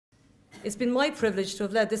It's been my privilege to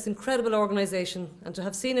have led this incredible organisation and to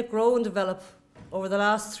have seen it grow and develop over the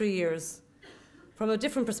last 3 years from a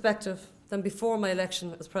different perspective than before my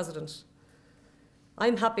election as president.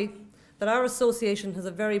 I'm happy that our association has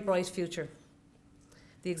a very bright future.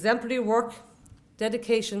 The exemplary work,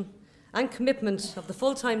 dedication and commitment of the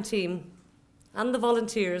full-time team and the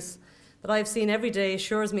volunteers that I've seen every day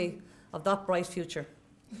assures me of that bright future.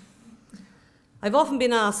 I've often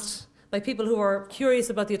been asked by people who are curious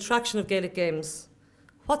about the attraction of Gaelic games,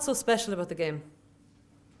 what's so special about the game?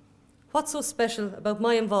 What's so special about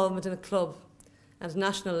my involvement in a club and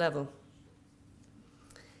national level?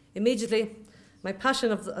 Immediately, my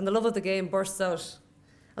passion and the love of the game bursts out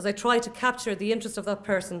as I try to capture the interest of that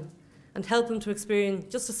person and help them to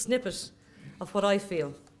experience just a snippet of what I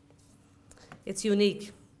feel. It's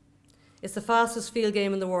unique. It's the fastest field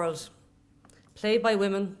game in the world, played by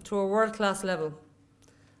women to a world-class level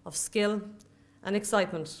of skill and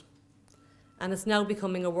excitement, and it's now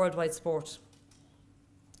becoming a worldwide sport.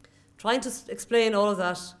 Trying to explain all of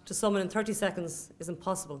that to someone in 30 seconds is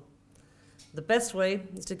impossible. The best way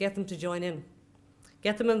is to get them to join in,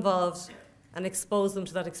 get them involved, and expose them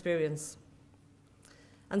to that experience.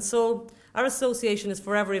 And so, our association is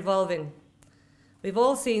forever evolving. We've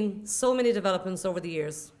all seen so many developments over the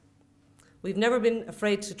years. We've never been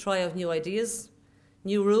afraid to try out new ideas,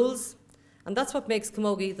 new rules, and that's what makes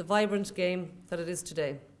Camogie the vibrant game that it is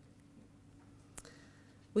today.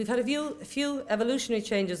 We've had a few evolutionary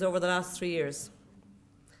changes over the last 3 years.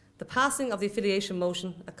 The passing of the affiliation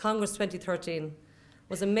motion at Congress 2013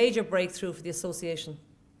 was a major breakthrough for the association.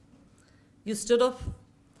 You stood up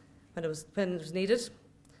when it was needed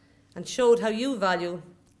and showed how you value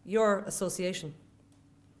your association.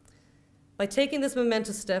 By taking this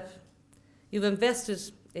momentous step, you've invested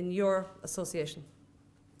in your association.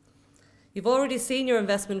 You've already seen your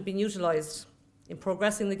investment being utilised in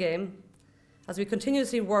progressing the game as we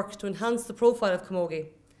continuously work to enhance the profile of Camogie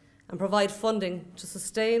and provide funding to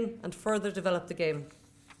sustain and further develop the game.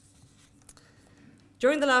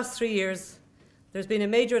 During the last 3 years, there's been a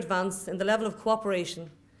major advance in the level of cooperation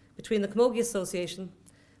between the Camogie Association,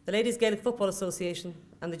 the Ladies Gaelic Football Association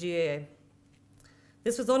and the GAA.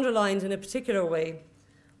 This was underlined in a particular way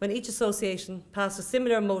when each association passed a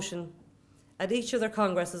similar motion at each of their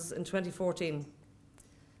congresses in 2014,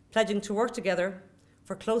 pledging to work together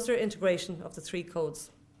for closer integration of the 3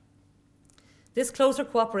 codes. This closer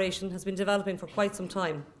cooperation has been developing for quite some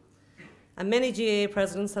time, and many GAA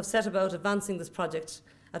presidents have set about advancing this project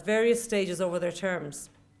at various stages over their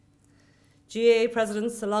terms. GAA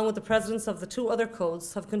presidents, along with the presidents of the 2 other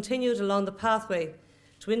codes, have continued along the pathway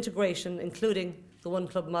to integration, including the One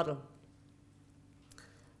Club model.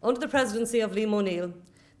 Under the presidency of Liam O'Neill,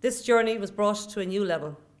 this journey was brought to a new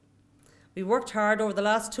level. We worked hard over the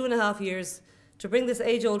last 2.5 years to bring this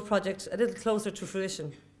age-old project a little closer to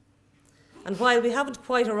fruition. And while we haven't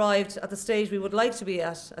quite arrived at the stage we would like to be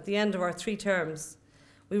at the end of our 3 terms,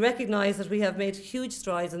 we recognise that we have made huge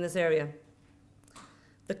strides in this area.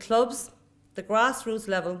 The clubs, the grassroots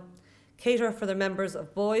level, cater for their members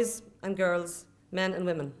of boys and girls, men and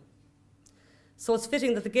women. So it's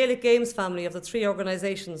fitting that the Gaelic Games family of the 3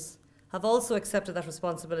 organisations have also accepted that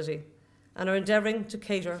responsibility and are endeavouring to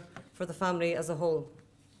cater for the family as a whole.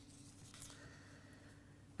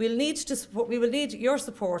 We will need your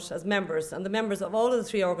support as members and the members of all of the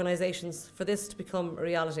 3 organisations for this to become a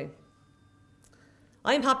reality.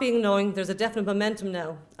 I'm happy in knowing there's a definite momentum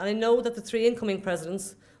now, and I know that the 3 incoming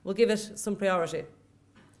presidents will give it some priority.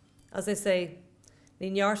 As they say,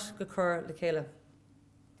 ní neart go cur le chéile.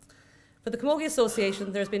 For the Camogie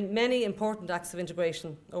Association, there's been many important acts of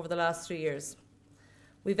integration over the last 3 years.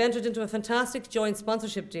 We've entered into a fantastic joint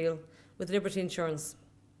sponsorship deal with Liberty Insurance,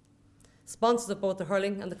 sponsors of both the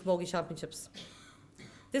hurling and the Camogie Championships.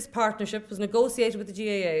 This partnership was negotiated with the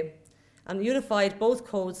GAA and unified both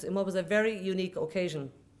codes in what was a very unique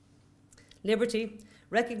occasion. Liberty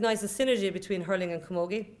recognised the synergy between hurling and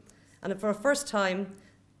Camogie, and for the first time,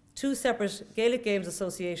 2 separate Gaelic Games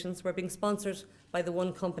associations were being sponsored by the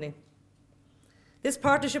one company. This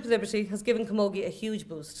partnership with Liberty has given Camogie a huge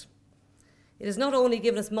boost. It has not only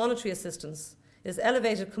given us monetary assistance, it has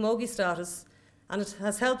elevated Camogie's status, and it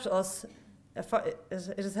has helped us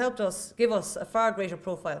give us a far greater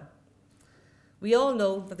profile. We all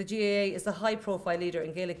know that the GAA is the high-profile leader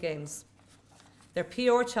in Gaelic Games. Their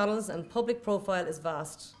PR channels and public profile is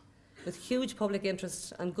vast, with huge public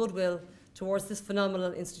interest and goodwill towards this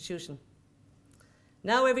phenomenal institution.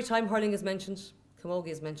 Now every time hurling is mentioned, Camogie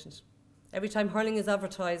is mentioned. Every time hurling is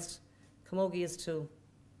advertised, Camogie is too.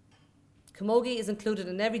 Camogie is included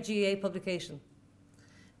in every GAA publication.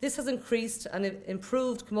 This has increased and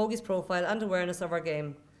improved Camogie's profile and awareness of our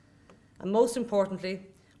game. and most importantly,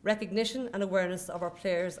 recognition and awareness of our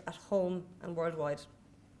players at home and worldwide.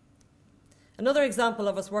 Another example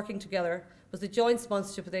of us working together was the joint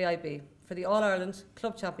sponsorship with AIB for the All-Ireland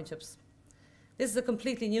Club Championships. This is a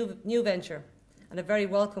completely new venture and a very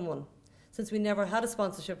welcome one, since we never had a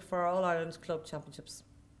sponsorship for our All-Ireland Club Championships.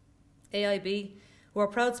 AIB, who are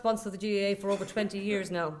proud sponsors of the GAA for over 20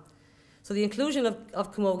 years now, so the inclusion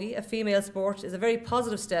of camogie, a female sport, is a very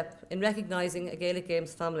positive step in recognising a Gaelic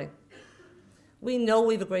Games family. We know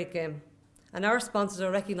we have a great game, and our sponsors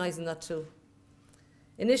are recognising that too.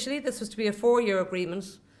 Initially, this was to be a 4-year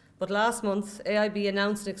agreement, but last month, AIB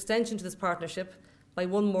announced an extension to this partnership by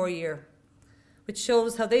 1 more year, which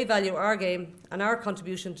shows how they value our game and our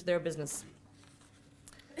contribution to their business.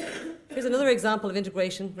 Here's another example of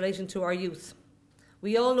integration relating to our youth.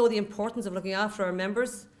 We all know the importance of looking after our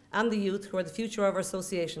members and the youth who are the future of our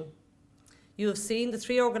association. You have seen the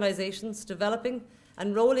 3 organisations developing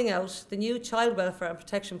and rolling out the new Child Welfare and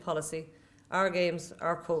Protection Policy, Our Games,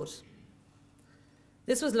 Our Code.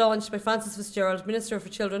 This was launched by Frances Fitzgerald, Minister for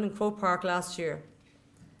Children in Croke Park last year.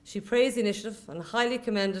 She praised the initiative and highly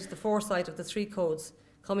commended the foresight of the 3 codes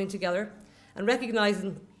coming together and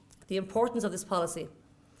recognising the importance of this policy,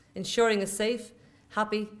 ensuring a safe,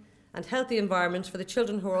 happy and healthy environment for the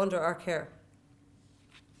children who are under our care.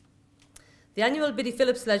 The annual Biddy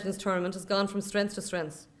Phillips Legends Tournament has gone from strength to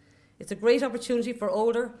strength. It's a great opportunity for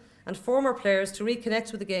older and former players to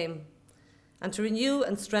reconnect with the game and to renew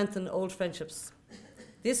and strengthen old friendships.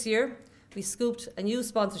 This year, we scooped a new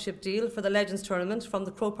sponsorship deal for the Legends Tournament from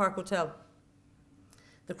the Croke Park Hotel.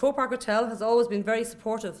 The Croke Park Hotel has always been very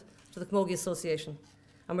supportive to the Camogie Association,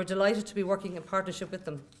 and we're delighted to be working in partnership with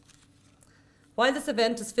them. While this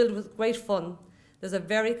event is filled with great fun, there's a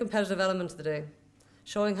very competitive element to the day,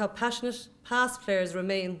 showing how passionate past players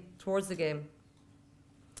remain towards the game.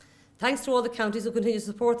 Thanks to all the counties who continue to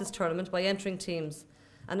support this tournament by entering teams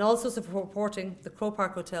and also supporting the Croke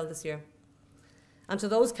Park Hotel this year. And to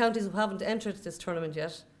those counties who haven't entered this tournament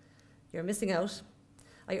yet, you're missing out.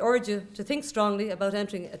 I urge you to think strongly about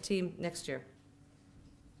entering a team next year.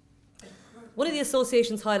 One of the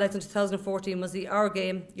association's highlights in 2014 was the Our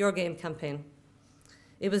Game, Your Game campaign.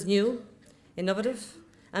 It was new, innovative,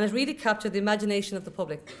 and it really captured the imagination of the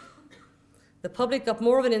public. The public got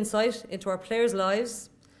more of an insight into our players' lives,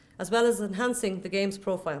 as well as enhancing the game's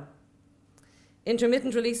profile.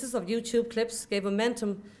 Intermittent releases of YouTube clips gave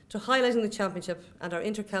momentum to highlighting the championship and our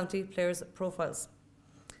inter-county players' profiles.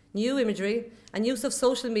 New imagery and use of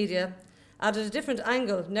social media added a different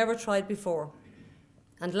angle never tried before,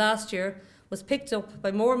 and last year was picked up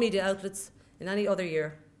by more media outlets than any other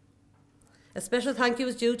year. A special thank you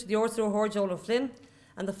is due to the Orsa O'Hore, Joel O'Flynn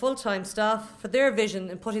and the full-time staff for their vision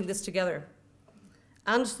in putting this together,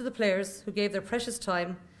 and to the players who gave their precious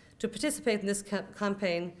time to participate in this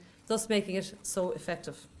campaign, thus making it so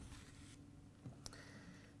effective.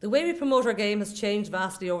 The way we promote our game has changed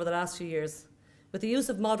vastly over the last few years, with the use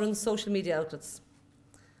of modern social media outlets.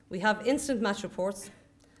 We have instant match reports,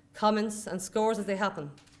 comments and scores as they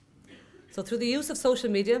happen. So through the use of social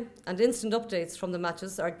media and instant updates from the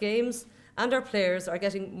matches, our games and our players are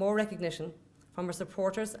getting more recognition from our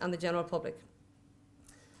supporters and the general public.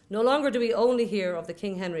 No longer do we only hear of the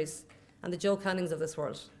King Henrys and the Joe Cannings of this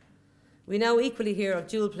world. We now equally hear of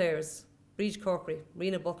dual players, Breege Corkery,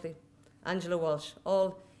 Rena Buckley, Angela Walsh,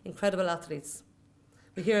 all incredible athletes.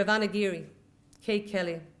 We hear of Anna Geary, Kate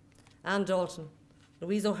Kelly, Anne Dalton,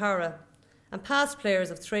 Louise O'Hara, and past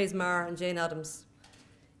players of Therese Marr and Jane Addams,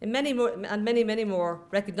 and many more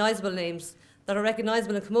recognisable names that are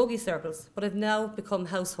recognisable in camogie circles, but have now become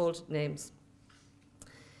household names.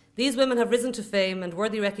 These women have risen to fame and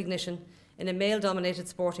worthy recognition in a male-dominated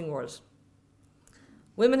sporting world.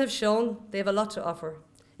 Women have shown they have a lot to offer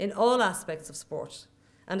in all aspects of sport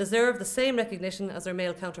and deserve the same recognition as their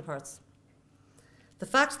male counterparts. The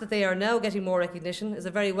fact that they are now getting more recognition is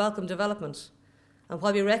a very welcome development, and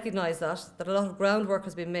while we recognise that a lot of groundwork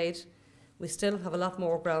has been made, we still have a lot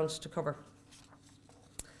more ground to cover.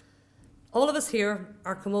 All of us here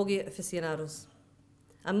are camogie aficionados,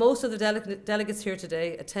 and most of the delegates here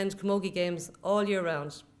today attend camogie games all year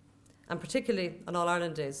round, and particularly on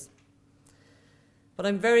All-Ireland days. But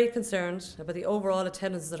I'm very concerned about the overall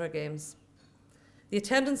attendance at our games. The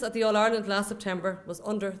attendance at the All-Ireland last September was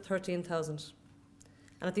under 13,000,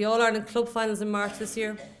 and at the All-Ireland club finals in March this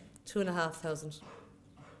year, 2,500.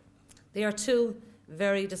 They are 2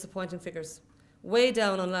 very disappointing figures, way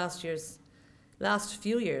down on last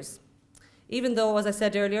few years, even though, as I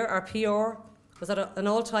said earlier, our PR was at an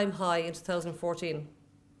all-time high in 2014.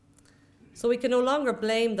 So we can no longer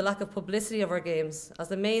blame the lack of publicity of our games as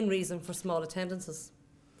the main reason for small attendances.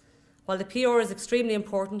 While the PR is extremely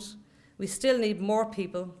important, we still need more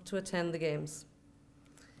people to attend the games.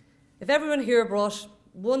 If everyone here brought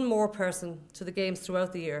one more person to the games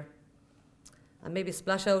throughout the year, and maybe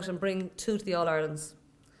splash out and bring 2 to the All-Irelands,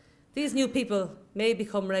 these new people may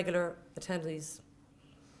become regular attendees.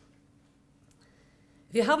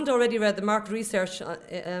 If you haven't already read the market research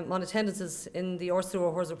on attendances in the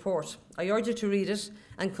Orstúr's report, I urge you to read it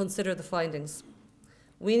and consider the findings.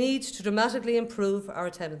 We need to dramatically improve our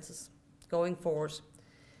attendances going forward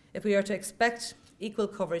if we are to expect equal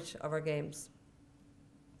coverage of our games.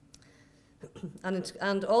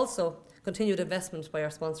 and also continued investment by our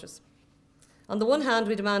sponsors. On the one hand,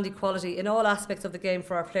 we demand equality in all aspects of the game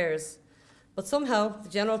for our players, but somehow the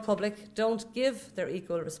general public don't give their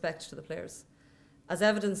equal respect to the players, as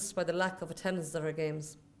evidenced by the lack of attendance at our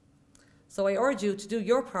games. So I urge you to do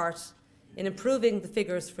your part in improving the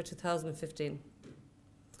figures for 2015.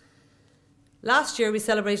 Last year we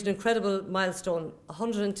celebrated an incredible milestone,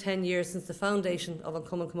 110 years since the foundation of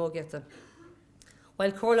Uncommon Camogie,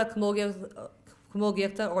 while Corla Camogie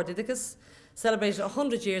or Didicus celebrated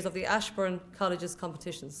 100 years of the Ashbourne College's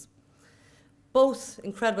competitions. Both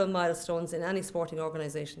incredible milestones in any sporting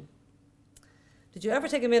organisation. Did you ever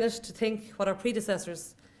take a minute to think what our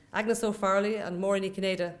predecessors, Agnes O'Farrelly and Maureen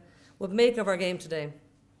Canada, would make of our game today?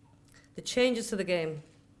 The changes to the game,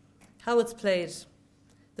 how it's played,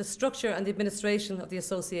 the structure and the administration of the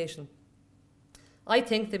association. I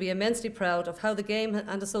think they'd be immensely proud of how the game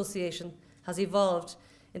and association has evolved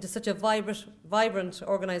into such a vibrant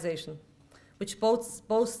organisation, which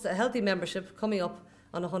boasts a healthy membership coming up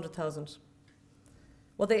on 100,000.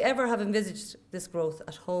 Would they ever have envisaged this growth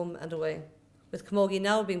at home and away, with camogie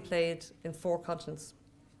now being played in 4 continents?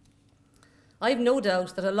 I have no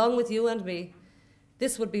doubt that along with you and me, they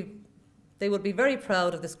would be very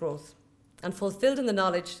proud of this growth and fulfilled in the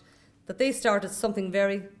knowledge that they started something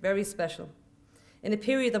very, very special in a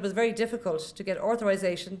period that was very difficult to get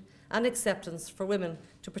authorisation and acceptance for women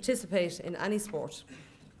to participate in any sport.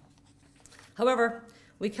 However,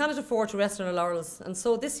 we cannot afford to rest on our laurels, and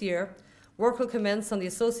so this year, work will commence on the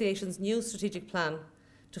association's new strategic plan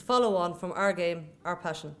to follow on from Our Game, Our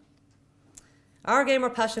Passion. Our Game, Our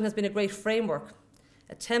Passion has been a great framework,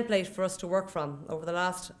 a template for us to work from over the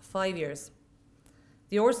last 5 years.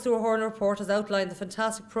 The Orstúr report has outlined the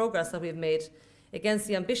fantastic progress that we have made against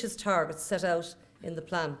the ambitious targets set out in the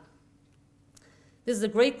plan. This is a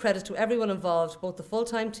great credit to everyone involved, both the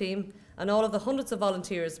full-time team and all of the hundreds of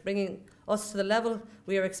volunteers, bringing us to the level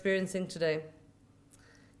we are experiencing today.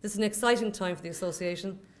 This is an exciting time for the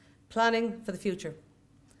association, planning for the future,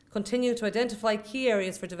 continue to identify key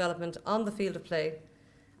areas for development on the field of play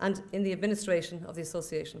and in the administration of the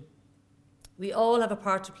association. We all have a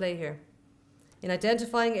part to play here in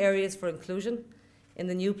identifying areas for inclusion in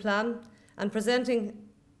the new plan and presenting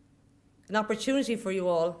an opportunity for you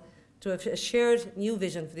all to have a shared new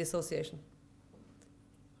vision for the association.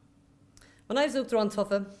 When I was Uachtaráin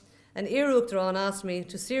Tuffa, an Uachtaráin asked me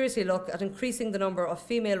to seriously look at increasing the number of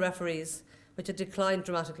female referees, which had declined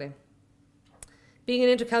dramatically. Being an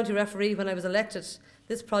inter-county referee when I was elected,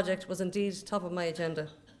 this project was indeed top of my agenda.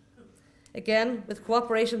 Again, with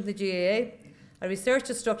cooperation with the GAA, I researched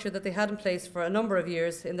a structure that they had in place for a number of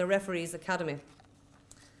years in the Referees Academy.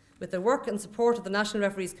 With the work and support of the National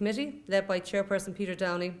Referees Committee, led by Chairperson Peter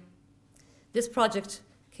Downey, this project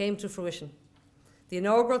came to fruition. The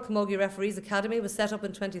inaugural Camogie Referees Academy was set up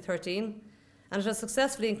in 2013, and it has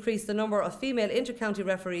successfully increased the number of female inter-county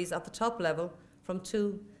referees at the top level from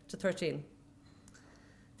 2 to 13.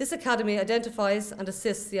 This academy identifies and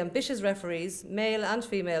assists the ambitious referees, male and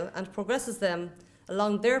female, and progresses them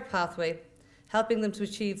along their pathway, helping them to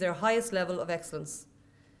achieve their highest level of excellence.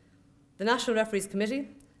 The National Referees Committee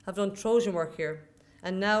have done Trojan work here,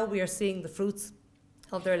 and now we are seeing the fruits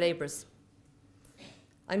of their labours.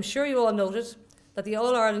 I'm sure you all noted that the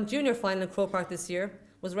All-Ireland Junior Final in Croke this year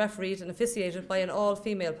was refereed and officiated by an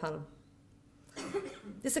all-female panel.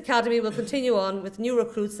 This academy will continue on with new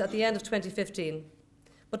recruits at the end of 2015,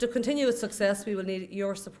 but to continue its success we will need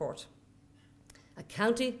your support at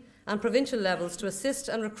county and provincial levels to assist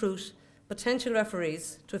and recruit potential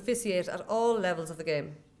referees to officiate at all levels of the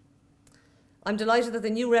game. I'm delighted that the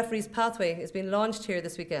new referees pathway is being launched here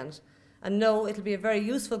this weekend, and know it will be a very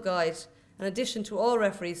useful guide in addition to all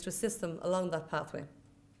referees to assist them along that pathway.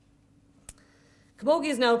 Camogie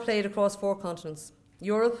is now played across 4 continents: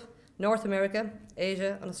 Europe, North America,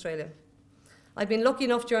 Asia and Australia. I've been lucky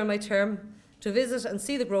enough during my term to visit and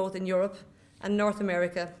see the growth in Europe and North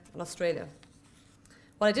America and Australia.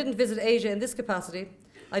 While I didn't visit Asia in this capacity,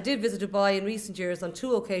 I did visit Dubai in recent years on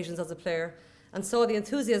 2 occasions as a player and saw the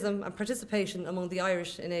enthusiasm and participation among the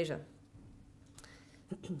Irish in Asia.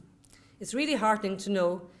 It's really heartening to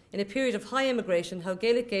know in a period of high immigration, how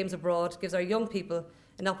Gaelic games abroad gives our young people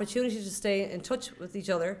an opportunity to stay in touch with each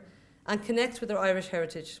other and connect with their Irish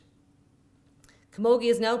heritage.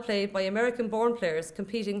 Camogie is now played by American-born players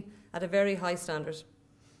competing at a very high standard.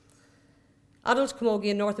 Adult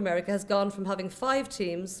Camogie in North America has gone from having 5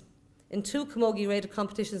 teams in 2 Camogie-rated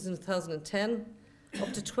competitions in 2010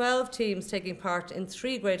 up to 12 teams taking part in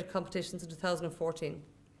 3 graded competitions in 2014.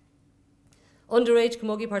 Underage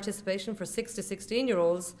Camogie participation for 6 to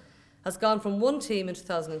 16-year-olds has gone from 1 team in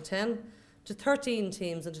 2010 to 13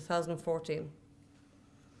 teams in 2014.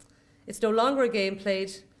 It's no longer a game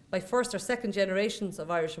played by first or second generations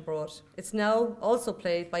of Irish abroad. It's now also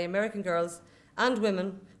played by American girls and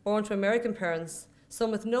women born to American parents, some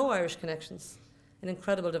with no Irish connections, an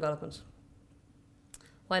incredible development.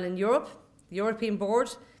 While in Europe, the European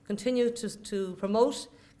Board continue to promote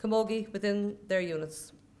Camogie within their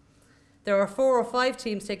units. There are 4 or 5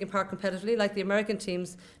 teams taking part competitively. Like the American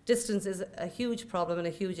teams, distance is a huge problem and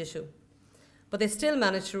a huge issue. But they still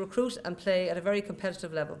manage to recruit and play at a very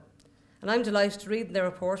competitive level. And I'm delighted to read in their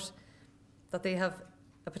report that they have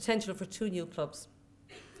a potential for 2 new clubs.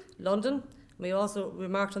 London, we also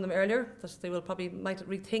remarked on them earlier, that they will might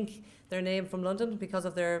rethink their name from London because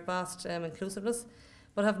of their vast inclusiveness,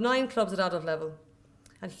 but have 9 clubs at adult level.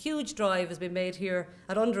 And huge drive has been made here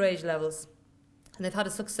at underage levels. And they've had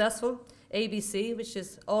a successful ABC, which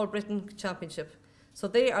is All Britain Championship. So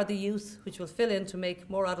they are the youth which will fill in to make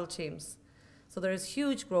more adult teams. So there is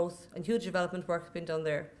huge growth and huge development work being done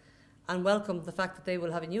there. And welcome the fact that they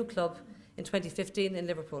will have a new club in 2015 in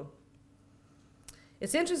Liverpool.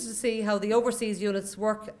 It's interesting to see how the overseas units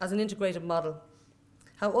work as an integrated model,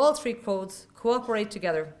 how all 3 codes cooperate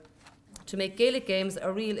together to make Gaelic games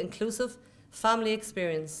a real inclusive family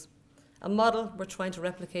experience, a model we're trying to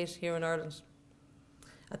replicate here in Ireland.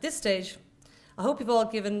 At this stage, I hope you've all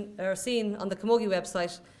seen on the Camogie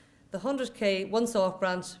website the 100k once-off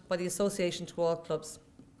grant by the association to all clubs.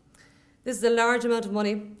 This is a large amount of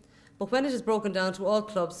money, but when it is broken down to all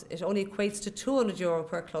clubs, it only equates to €200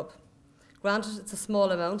 per club. Granted, it's a small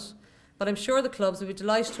amount, but I'm sure the clubs will be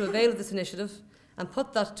delighted to avail of this initiative and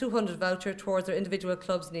put that 200 voucher towards their individual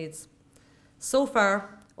clubs' needs. So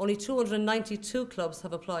far, only 292 clubs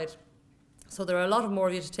have applied, so there are a lot more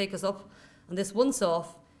of you to take us up on this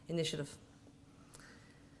once-off initiative.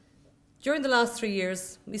 During the last 3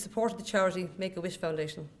 years, we supported the charity Make-A-Wish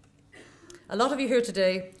Foundation. A lot of you here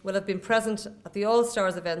today will have been present at the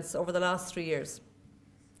All-Stars events over the last 3 years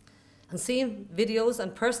and seen videos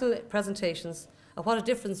and personal presentations of what a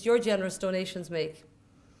difference your generous donations make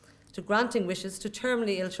to granting wishes to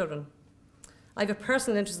terminally ill children. I have a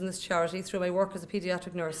personal interest in this charity through my work as a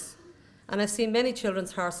paediatric nurse, and I've seen many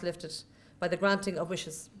children's hearts lifted by the granting of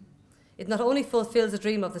wishes. It not only fulfills the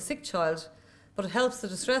dream of the sick child, but it helps the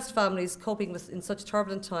distressed families coping in such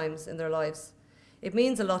turbulent times in their lives. It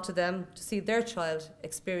means a lot to them to see their child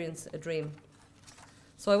experience a dream.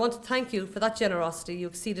 So I want to thank you for that generosity. You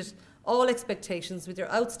exceeded all expectations with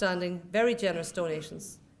your outstanding, very generous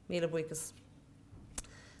donations. Míle buíochas.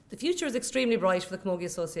 The future is extremely bright for the Camogie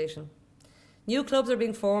Association. New clubs are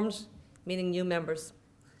being formed, meaning new members.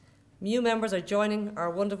 New members are joining our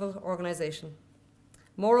wonderful organisation.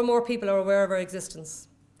 More and more people are aware of our existence.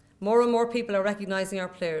 More and more people are recognising our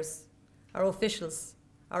players, our officials,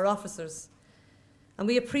 our officers, and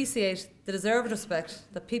we appreciate the deserved respect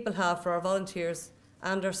that people have for our volunteers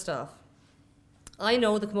and our staff. I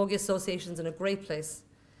know the Camogie Association is in a great place.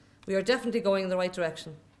 We are definitely going in the right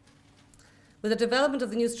direction. With the development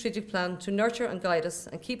of the new strategic plan to nurture and guide us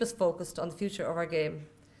and keep us focused on the future of our game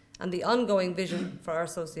and the ongoing vision for our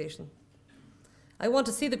association. I want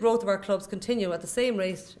to see the growth of our clubs continue at the same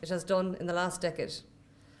rate it has done in the last decade.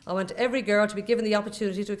 I want every girl to be given the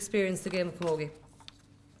opportunity to experience the game of Camogie.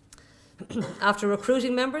 After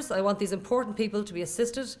recruiting members, I want these important people to be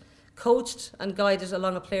assisted, coached and guided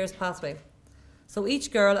along a player's pathway. So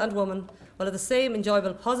each girl and woman will have the same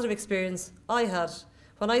enjoyable, positive experience I had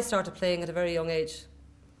when I started playing at a very young age.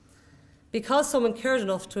 Because someone cared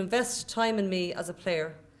enough to invest time in me as a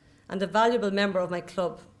player and a valuable member of my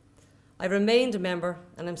club, I remained a member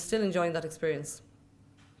and I'm still enjoying that experience.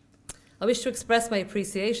 I wish to express my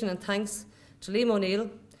appreciation and thanks to Liam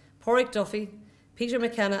O'Neill, Pádraig Duffy, Peter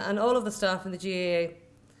McKenna and all of the staff in the GAA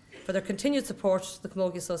for their continued support to the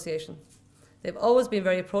Camogie Association. They've always been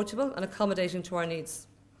very approachable and accommodating to our needs.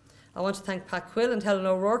 I want to thank Pat Quill and Helen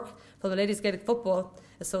O'Rourke from the Ladies Gaelic Football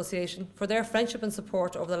Association for their friendship and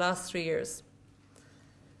support over the last 3 years.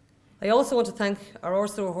 I also want to thank our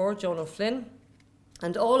Ursula O'Hore, Joan O'Flynn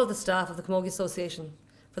and all of the staff of the Camogie Association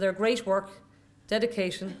for their great work,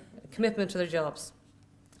 dedication and commitment to their jobs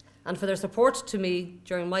and for their support to me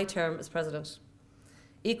during my term as President.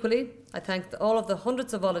 Equally, I thank all of the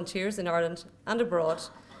hundreds of volunteers in Ireland and abroad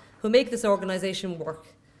who make this organisation work,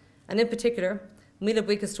 and in particular, Míle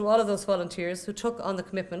buíochas to all of those volunteers who took on the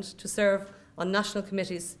commitment to serve on national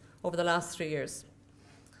committees over the last 3 years.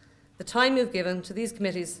 The time you've given to these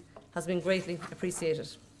committees has been greatly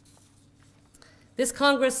appreciated. This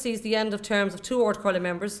Congress sees the end of terms of 2 Ard Curling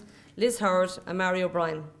members, Liz Howard and Mary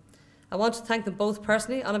O'Brien. I want to thank them both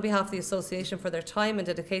personally and on behalf of the Association for their time and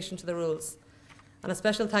dedication to the rules. And a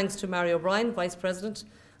special thanks to Mary O'Brien, Vice President,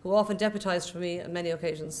 who often deputised for me on many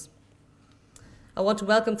occasions. I want to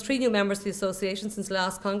welcome 3 new members to the Association since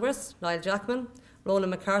last Congress, Niall Jackman,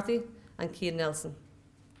 Roland McCarthy and Cian Nelson.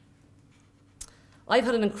 I've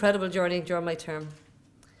had an incredible journey during my term.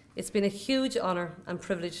 It's been a huge honour and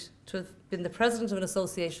privilege to have been the President of an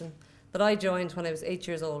association that I joined when I was 8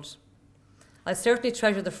 years old. I certainly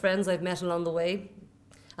treasure the friends I've met along the way,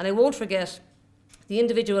 and I won't forget the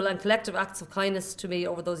individual and collective acts of kindness to me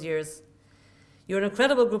over those years. You're an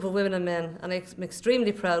incredible group of women and men, and I'm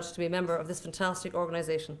extremely proud to be a member of this fantastic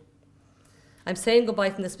organisation. I'm saying goodbye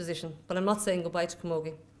from this position, but I'm not saying goodbye to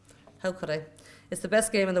Camogie. How could I? It's the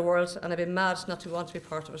best game in the world, and I'd be mad not to want to be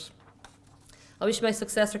part of it. I wish my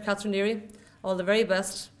successor, Catherine Neary, all the very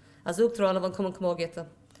best, as Uachtar an Cumann Camogie.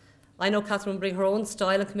 I know Catherine will bring her own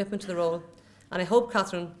style and commitment to the role, and I hope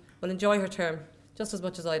Catherine will enjoy her term just as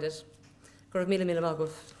much as I did. Go raibh míle míle mágah.